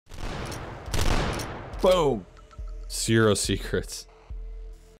Boom. 0 secrets.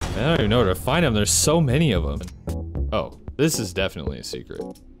 I don't even know where to find them. There's so many of them. Oh, this is definitely a secret.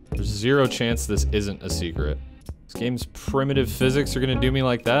 There's 0 chance this isn't a secret. This game's primitive physics are gonna do me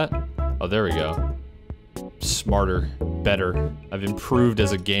like that? Oh, there we go. Smarter, better. I've improved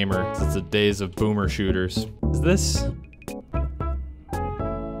as a gamer since the days of boomer shooters. Is this?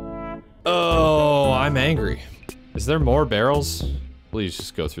 Oh, I'm angry. Is there more barrels? Please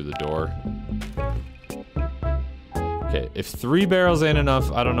just go through the door. Okay, if 3 barrels ain't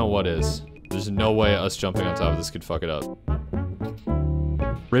enough, I don't know what is. There's no way us jumping on top of this could fuck it up.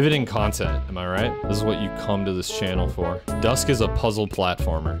 Riveting content, am I right? This is what you come to this channel for. Dusk is a puzzle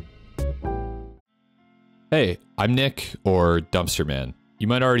platformer. Hey, I'm Nick, or Dumpster Man. You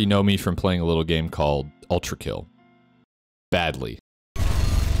might already know me from playing a little game called Ultra Kill. Badly.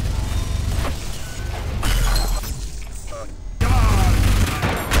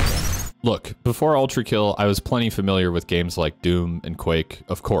 Look, before Ultra Kill, I was plenty familiar with games like Doom and Quake,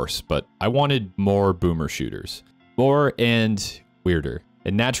 of course, but I wanted more boomer shooters. More and weirder.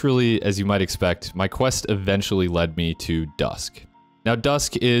 And naturally, as you might expect, my quest eventually led me to Dusk. Now,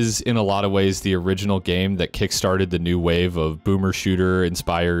 Dusk is, in a lot of ways, the original game that kickstarted the new wave of boomer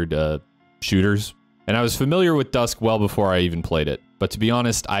shooter-inspired shooters. And I was familiar with Dusk well before I even played it, but to be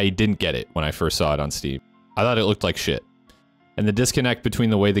honest, I didn't get it when I first saw it on Steam. I thought it looked like shit. And the disconnect between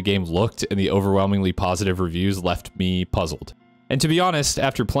the way the game looked and the overwhelmingly positive reviews left me puzzled. And to be honest,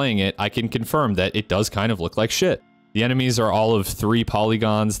 after playing it, I can confirm that it does kind of look like shit. The enemies are all of 3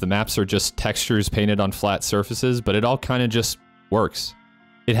 polygons, the maps are just textures painted on flat surfaces, but it all kind of just works.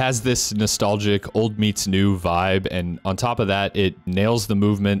 It has this nostalgic, old meets new vibe, and on top of that, it nails the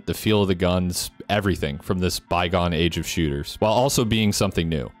movement, the feel of the guns, everything from this bygone age of shooters, while also being something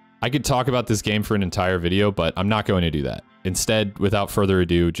new. I could talk about this game for an entire video, but I'm not going to do that. Instead, without further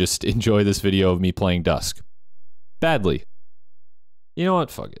ado, just enjoy this video of me playing Dusk. Badly. You know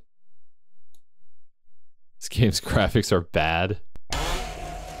what? Fuck it. This game's graphics are bad.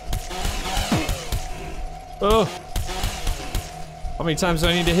 Oh! How many times do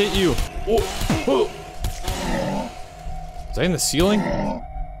I need to hit you? Oh! Oh! Is I in the ceiling?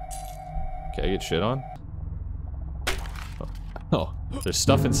 Okay, I get shit on. Oh, there's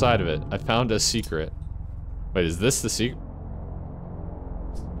stuff inside of it. I found a secret. Wait, is this the secret?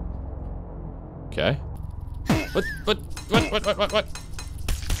 Okay. What?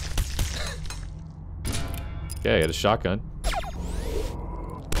 Okay, I got a shotgun.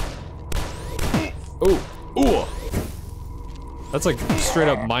 Oh, ooh! That's like straight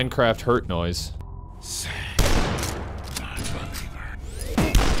up Minecraft hurt noise.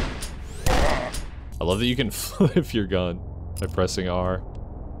 I love that you can flip your gun by pressing R.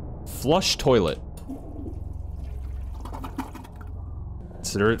 Flush toilet.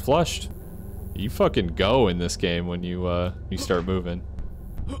 Consider it flushed. You fucking go in this game when you start moving.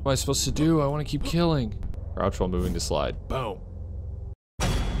 What am I supposed to do? I want to keep killing. Crouch while moving to slide. Boom.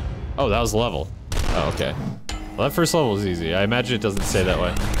 Oh, that was level. Oh, okay. Well, that first level was easy. I imagine it doesn't stay that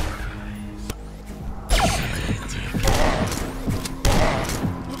way.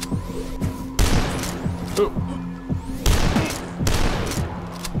 Ooh.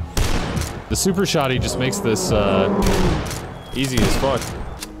 The super shotty just makes this easy as fuck.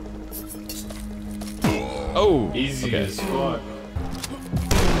 Oh, easy as fuck.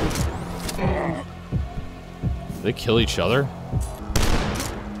 Do they kill each other?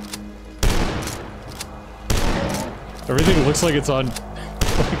 Everything looks like it's on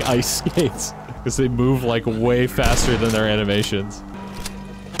like ice skates because they move like way faster than their animations.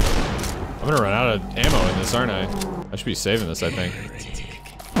 I'm gonna run out of ammo in this, aren't I? I should be saving this, I think.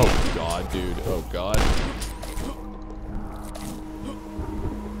 Oh god, dude. Oh god.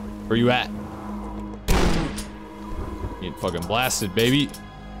 Where you at? Getting fucking blasted, baby.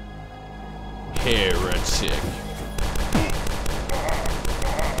 Heretic.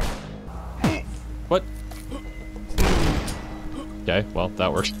 What? Okay, well,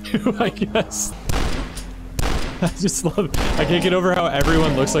 that works too, I guess. I just love it. I can't get over how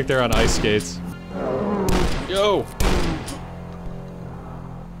everyone looks like they're on ice skates. Yo!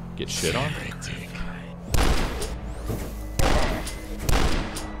 Get shit on?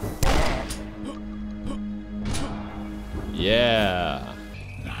 Yeah.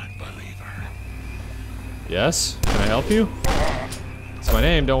 Non-believer. Yes? Can I help you? It's my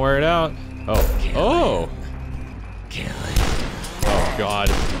name, don't wear it out. Oh. Oh! Oh god.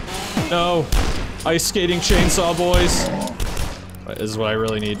 No! Ice skating chainsaw boys. This is what I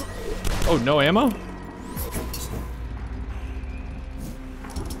really need. Oh, no ammo?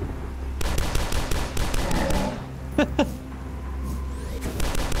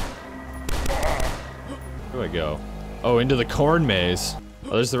 Where do I go? Oh, into the corn maze.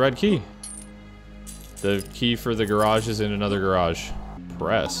 Oh, there's the red key. The key for the garage is in another garage.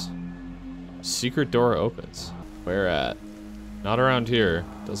 Press. Secret door opens. Where at? Not around here.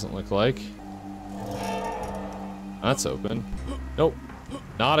 Doesn't look like. That's open. Nope.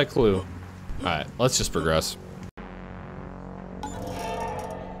 Not a clue. Alright, let's just progress.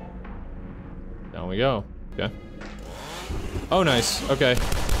 Down we go. Okay. Oh, nice. Okay.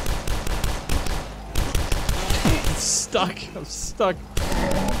 I'm stuck. I'm stuck.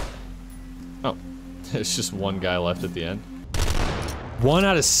 Oh. There's just one guy left at the end. 1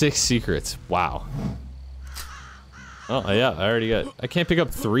 out of 6 secrets. Wow. Oh, yeah, I already got... I can't pick up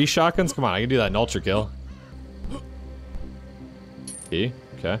 3 shotguns? Come on, I can do that in Ultra Kill. Key?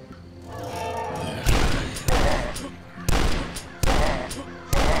 Okay.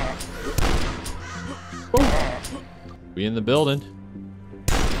 Woo. We in the building.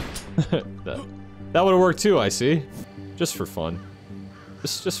 that would have worked too, I see. Just for fun.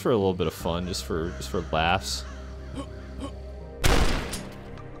 Just for a little bit of fun, just for laughs.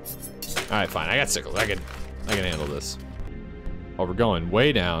 Alright, fine. I got sickles. I can handle this. Oh, we're going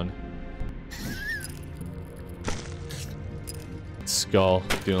way down. Skull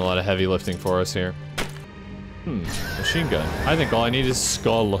doing a lot of heavy lifting for us here. Machine gun. I think all I need is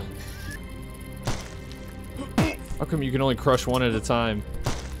skull. How come you can only crush one at a time?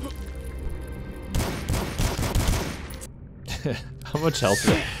 How much health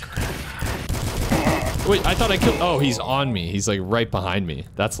do I... Wait, I thought I killed... Oh, he's on me. He's like right behind me.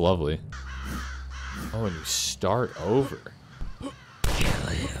 That's lovely. Oh, and you start over.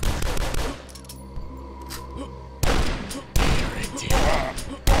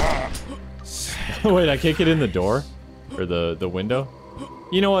 Wait, I can't get in the door? Or the window?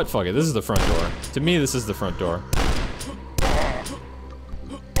 You know what? Fuck it. This is the front door. To me, this is the front door.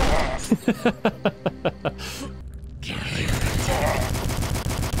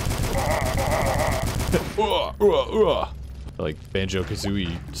 Like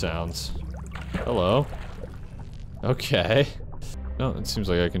Banjo-Kazooie sounds. Hello. Okay. Oh, it seems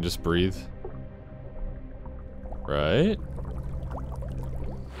like I can just breathe. Right?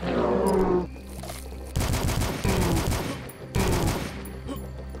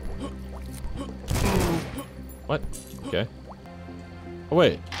 What? Okay. Oh,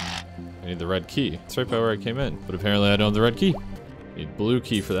 wait. I need the red key. It's right by where I came in. But apparently I don't have the red key. Need blue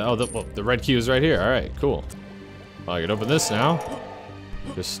key for that. Oh, the red key was right here. Alright, cool. Well, I can open this now.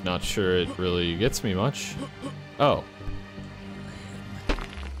 Just not sure it really gets me much. Oh.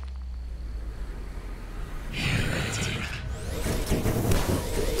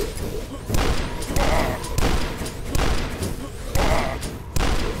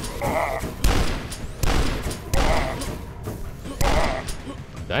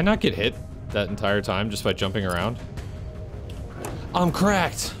 Did I not get hit that entire time just by jumping around? I'm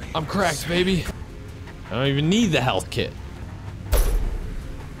cracked. I'm cracked, baby. I don't even need the health kit.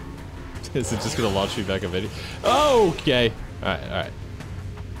 Is it just gonna launch me back a video? Oh, okay. Alright, alright.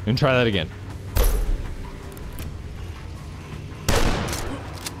 And try that again.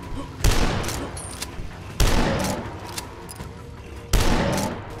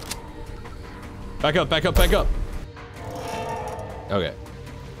 Back up, back up, back up. Okay.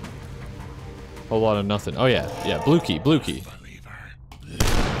 Whole lot of nothing. Oh yeah, yeah, blue key, blue key.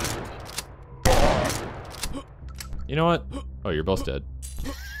 You know what? Oh, you're both dead.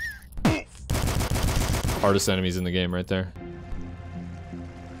 Hardest enemies in the game right there.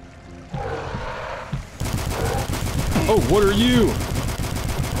 Oh, what are you?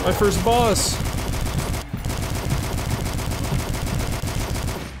 My first boss.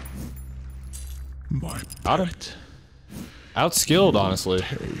 Got him. Outskilled, honestly.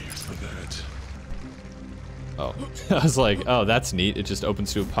 Oh, I was like, oh, that's neat. It just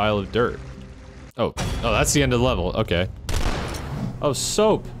opens to a pile of dirt. Oh, that's the end of the level. Okay. Oh,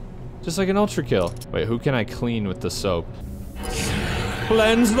 soap. Just like an ultra kill. Wait, who can I clean with the soap?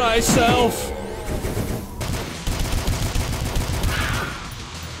 Cleanse thyself!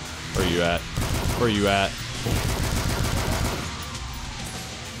 Where are you at? Where are you at?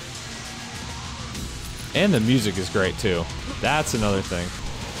 And the music is great too. That's another thing.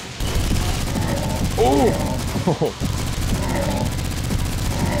 Oh!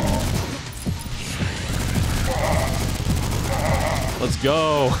 Let's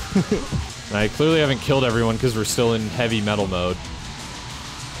go. And I clearly haven't killed everyone because we're still in heavy metal mode.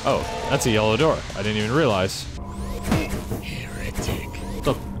 Oh, that's a yellow door. I didn't even realize.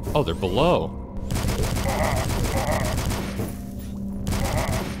 Oh, they're below.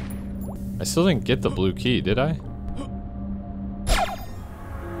 I still didn't get the blue key, did I?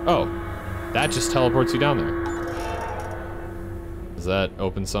 Oh. That just teleports you down there. Does that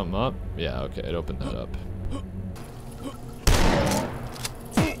open something up? Yeah, okay, it opened that up.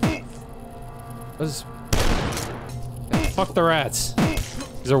 What is... Fuck the rats.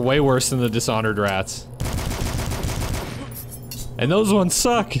 These are way worse than the Dishonored rats. And those ones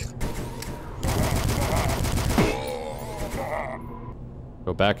suck.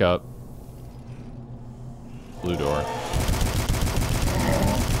 Go back up. Blue door.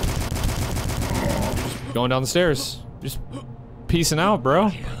 Just going down the stairs. Just peacing out, bro.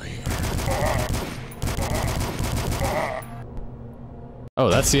 Oh,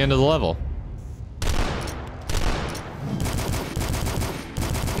 that's the end of the level.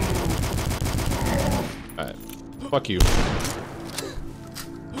 Alright. Fuck you.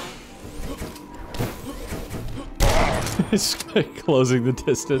 Just closing the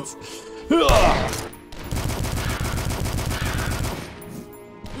distance.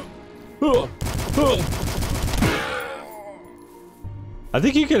 I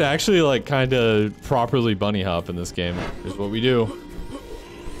think you could actually like kind of properly bunny hop in this game. Here's what we do.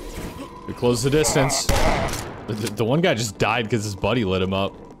 We close the distance. The one guy just died because his buddy lit him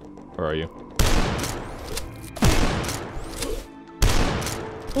up. Where are you?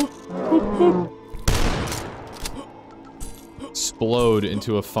 Explode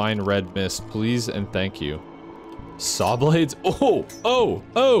into a fine red mist, please and thank you. Saw blades? Oh! Oh!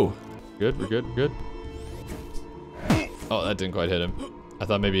 Oh! Good, we're good, we're good. Oh, that didn't quite hit him. I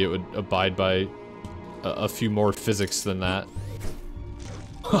thought maybe it would abide by a few more physics than that.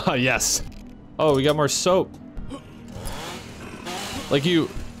 Yes! Oh, we got more soap. Like you...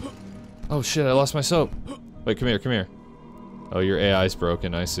 Oh shit, I lost my soap. Wait, come here, come here. Oh, your AI's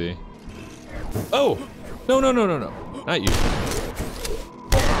broken, I see. Oh! No, no, no, no, no. Not you.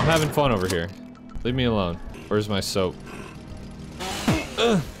 I'm having fun over here. Leave me alone. Where's my soap?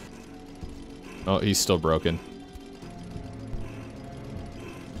 Ugh. Oh, he's still broken.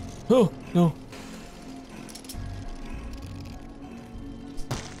 Oh, no.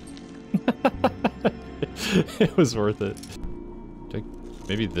 It was worth it.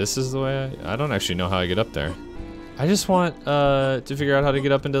 Maybe this is the way I don't actually know how I get up there. I just want to figure out how to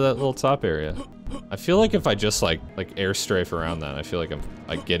get up into that little top area. I feel like if I just like air strafe around that, I feel like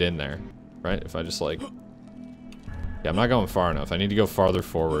I get in there, right? If I just like, yeah, I'm not going far enough. I need to go farther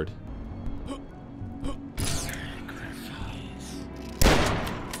forward.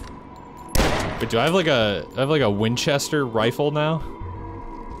 Wait, do I have like a Winchester rifle now?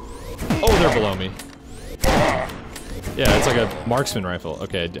 Oh, they're below me. Yeah, it's like a marksman rifle.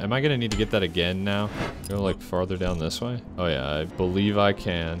 Okay, am I gonna need to get that again now? Go like farther down this way? Oh yeah, I believe I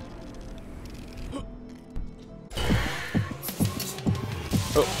can.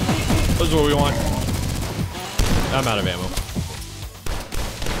 Oh, this is what we want. I'm out of ammo.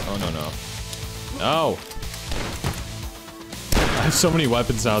 Oh no no. No! I have so many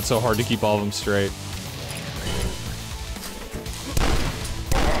weapons now, it's so hard to keep all of them straight.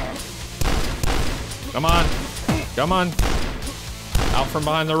 Come on! Come on! Out from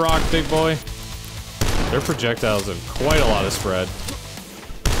behind the rock, big boy. Their projectiles have quite a lot of spread.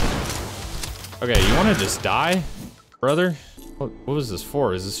 Okay, you wanna just die, brother? What was this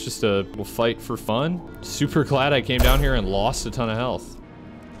for? Is this just a little fight for fun? Super glad I came down here and lost a ton of health.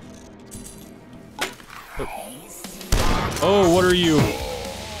 Oh, what are you?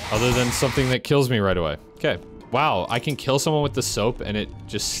 Other than something that kills me right away. Okay. Wow, I can kill someone with the soap and it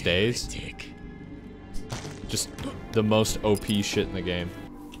just stays. Just the most OP shit in the game.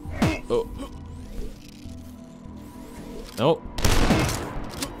 Oh. Nope.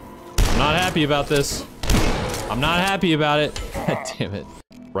 I'm not happy about this. I'm not happy about it. God damn it.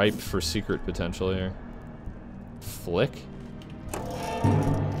 Ripe for secret potential here. Flick?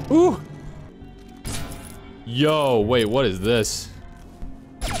 Ooh! Yo, wait, what is this?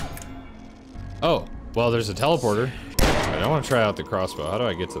 Oh, well, there's a teleporter. Right, I want to try out the crossbow. How do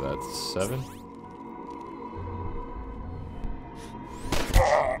I get to that? 7?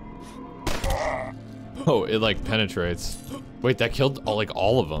 Oh, it like penetrates. Wait, that killed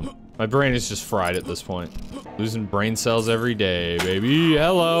all of them. My brain is just fried at this point. Losing brain cells every day, baby.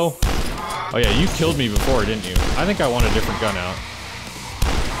 Hello. Oh yeah, you killed me before, didn't you? I think I want a different gun out.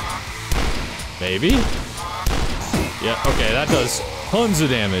 Maybe? Yeah, okay, that does tons of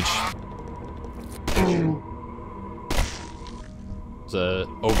damage. It's a,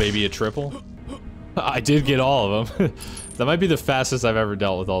 oh baby, a triple? I did get all of them. That might be the fastest I've ever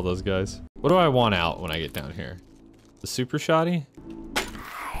dealt with all those guys. What do I want out when I get down here? The super shotty?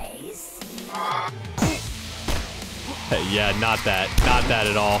 Hey, yeah, not that. Not that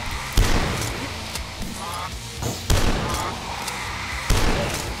at all.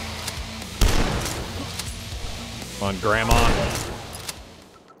 Come on, Grandma.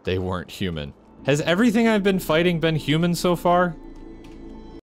 They weren't human. Has everything I've been fighting been human so far?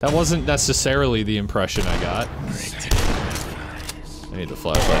 That wasn't necessarily the impression I got. I need the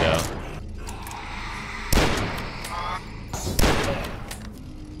flashlight out.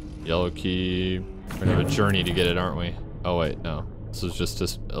 Yellow key. We're gonna have a journey to get it, aren't we? Oh wait, no. This is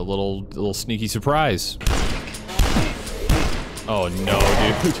just a little sneaky surprise. Oh no,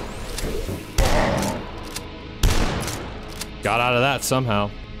 dude. Got out of that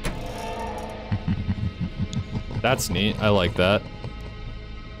somehow. That's neat. I like that.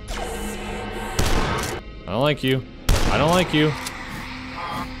 I don't like you. I don't like you.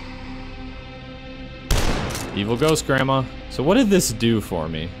 Evil ghost, Grandma. So what did this do for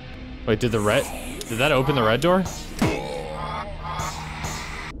me? Wait, did that open the red door?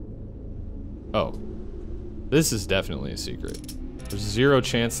 Oh. This is definitely a secret. There's zero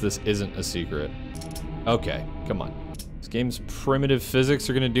chance this isn't a secret. Okay, come on. This game's primitive physics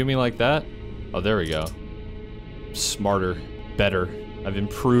are gonna do me like that? Oh, there we go. Smarter, better. I've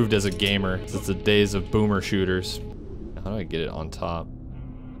improved as a gamer since the days of boomer shooters. How do I get it on top?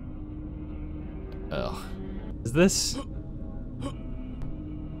 Ugh. Is this?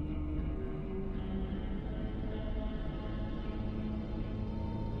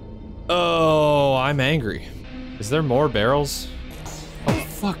 Oh, I'm angry. Is there more barrels? Oh,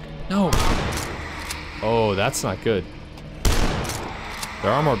 fuck. No. Oh, that's not good.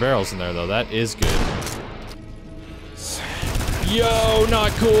 There are more barrels in there, though. That is good. Yo,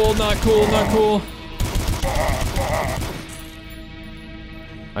 not cool, not cool, not cool.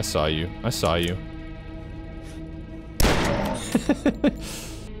 I saw you. I saw you.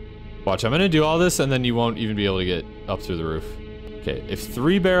 Watch, I'm gonna do all this and then you won't even be able to get up through the roof. Okay, if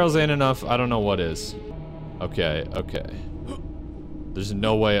 3 barrels ain't enough, I don't know what is. Okay, okay. There's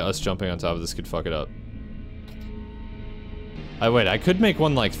no way us jumping on top of this could fuck it up. Wait, I could make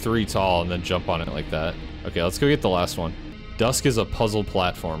one like 3 tall and then jump on it like that. Okay, let's go get the last one. Dusk is a puzzle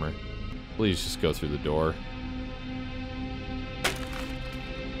platformer. Please just go through the door.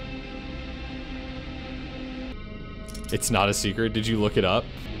 It's not a secret. Did you look it up?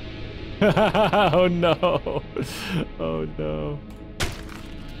 Oh no. Oh no.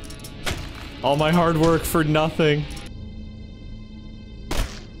 All my hard work for nothing.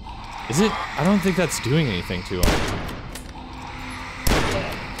 Is it? I don't think that's doing anything to him.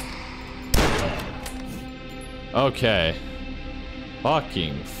 Okay.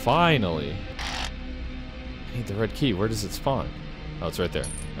 Fucking finally. I need the red key. Where does it spawn? Oh, it's right there.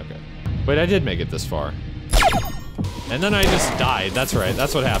 Okay. Wait, I did make it this far. And then I just died. That's right.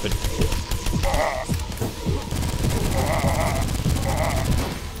 That's what happened.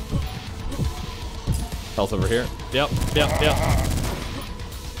 Health over here. Yep, yep, yep.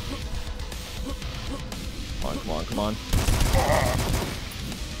 Come on, come on, come on.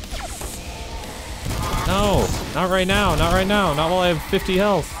 No, not right now, not right now. Not while I have 50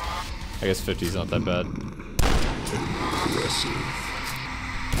 health. I guess 50 is not that bad.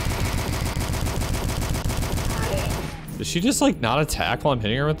 Does she just like not attack while I'm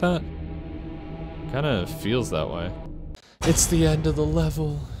hitting her with that? Kinda feels that way. It's the end of the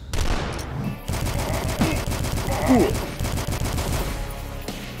level. Ooh.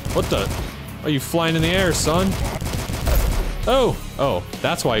 What the? Are you flying in the air, son? Oh! Oh,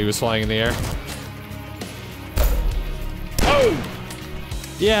 that's why he was flying in the air. Oh!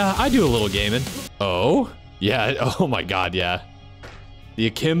 Yeah, I do a little gaming. Oh? Yeah, oh my god, yeah. The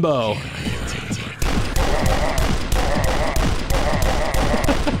akimbo.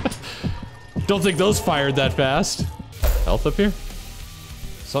 Don't think those fired that fast. Health up here?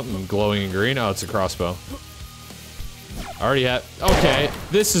 Something glowing in green? Oh, it's a crossbow. Already had. Okay,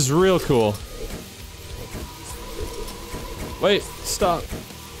 this is real cool. Wait, stop.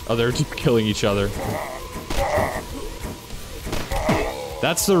 Oh, they're killing each other.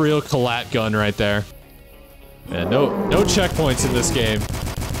 That's the real collat gun right there. Yeah, no checkpoints in this game.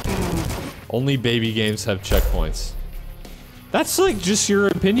 Only baby games have checkpoints. That's like just your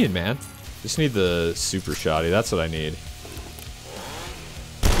opinion, man. Just need the super shotty. That's what I need.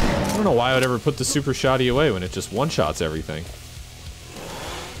 I don't know why I would ever put the super shotty away when it just one-shots everything.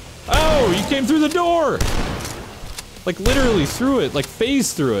 Oh, you came through the door! Like literally through it, like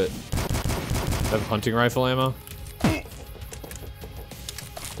phased through it. I have hunting rifle ammo?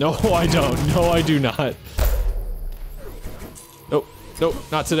 No, I don't. No, I do not. Nope, nope,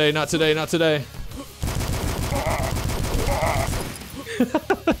 not today, not today, not today.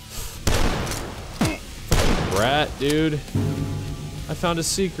 Rat, dude. I found a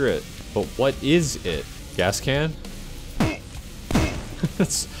secret. But what is it? Gas can?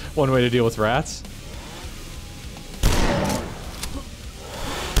 That's one way to deal with rats.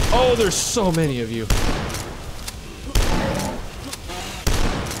 Oh, there's so many of you.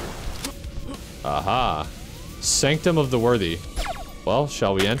 Aha. Sanctum of the Worthy. Well,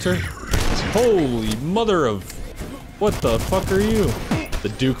 shall we enter? Holy mother of... What the fuck are you? The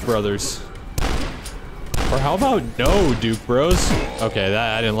Duke brothers. Or how about no Duke bros? Okay,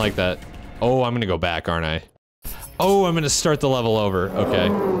 I didn't like that. Oh, I'm gonna go back, aren't I? Oh, I'm gonna start the level over. Okay.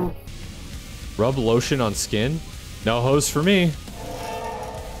 Rub lotion on skin? No hose for me.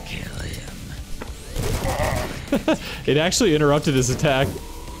 It actually interrupted his attack.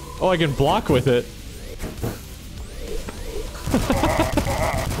 Oh, I can block with it.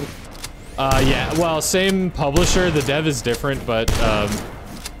 Yeah, well, same publisher. The dev is different, but,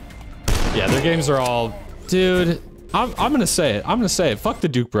 yeah, their games are all... Dude, I'm gonna say it. I'm gonna say it. Fuck the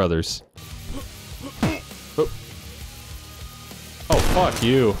Duke brothers. Oh, fuck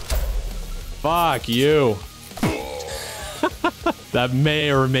you. Fuck you. That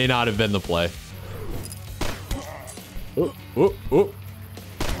may or may not have been the play. Oh, oh, oh.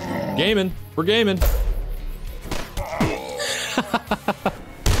 Gaming. We're gaming.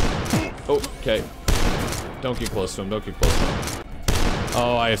 Okay. Don't get close to him. Don't get close to him.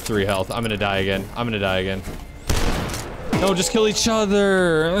 Oh, I have 3 health. I'm gonna die again. I'm gonna die again. No, just kill each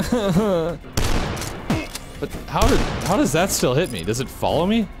other. But how does that still hit me? Does it follow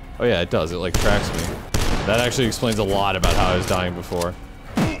me? Oh yeah, it does. It like tracks me. That actually explains a lot about how I was dying before.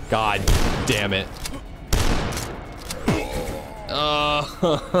 God damn it.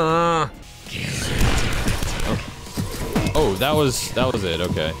 Oh, that was it.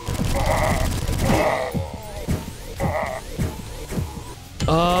 Okay.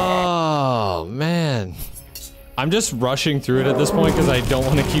 Oh man, I'm just rushing through it at this point because I don't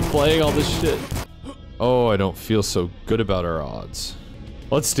want to keep playing all this shit. Oh, I don't feel so good about our odds.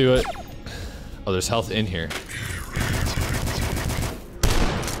 Let's do it. Oh, there's health in here.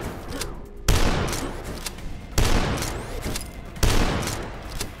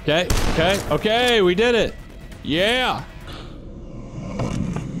 Okay, okay, okay, we did it. Yeah.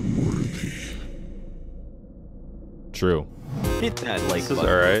 True. Hit that like button.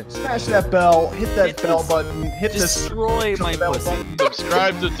 Alright. Smash that bell, hit that bell button, hit Destroy my pussy. button.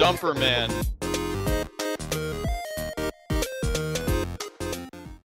 Subscribe to Dumper Man.